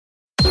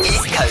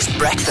Coast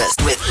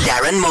Breakfast with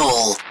Darren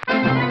Maul.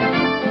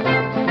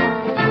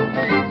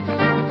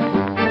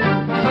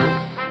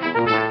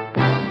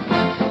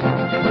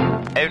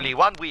 Only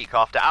 1 week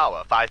after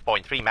our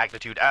 5.3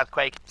 magnitude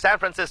earthquake, San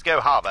Francisco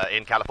Harbor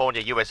in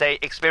California, USA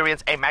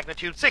experienced a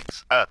magnitude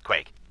 6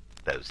 earthquake.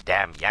 Those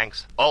damn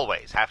yanks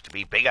always have to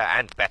be bigger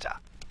and better.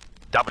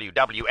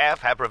 WWF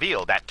have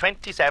revealed that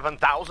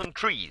 27,000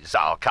 trees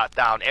are cut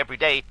down every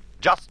day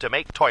just to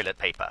make toilet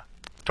paper.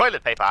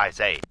 Toilet paper, I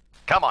say.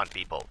 Come on,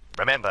 people.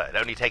 Remember, it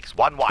only takes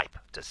one wipe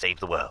to save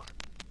the world.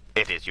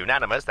 It is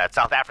unanimous that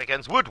South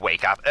Africans would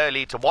wake up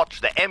early to watch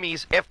the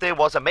Emmys if there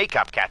was a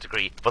makeup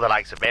category for the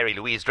likes of Mary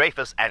Louise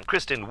Dreyfus and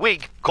Kristen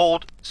Wiig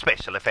called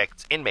Special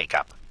Effects in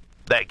Makeup.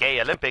 The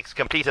Gay Olympics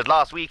completed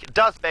last week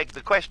does beg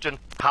the question,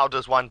 how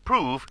does one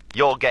prove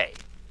you're gay?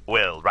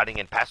 Will running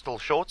in pastel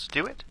shorts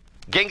do it?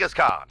 Genghis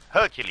Khan,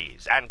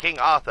 Hercules, and King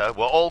Arthur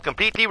were all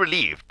completely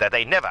relieved that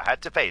they never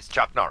had to face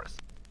Chuck Norris.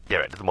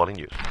 Here into the morning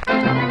news.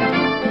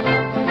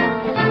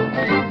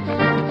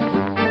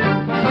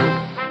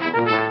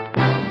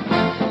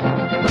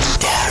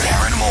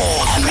 Darren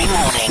Maul. Every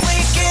morning.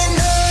 Waking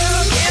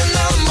up in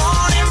the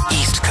morning.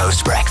 East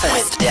Coast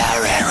Breakfast.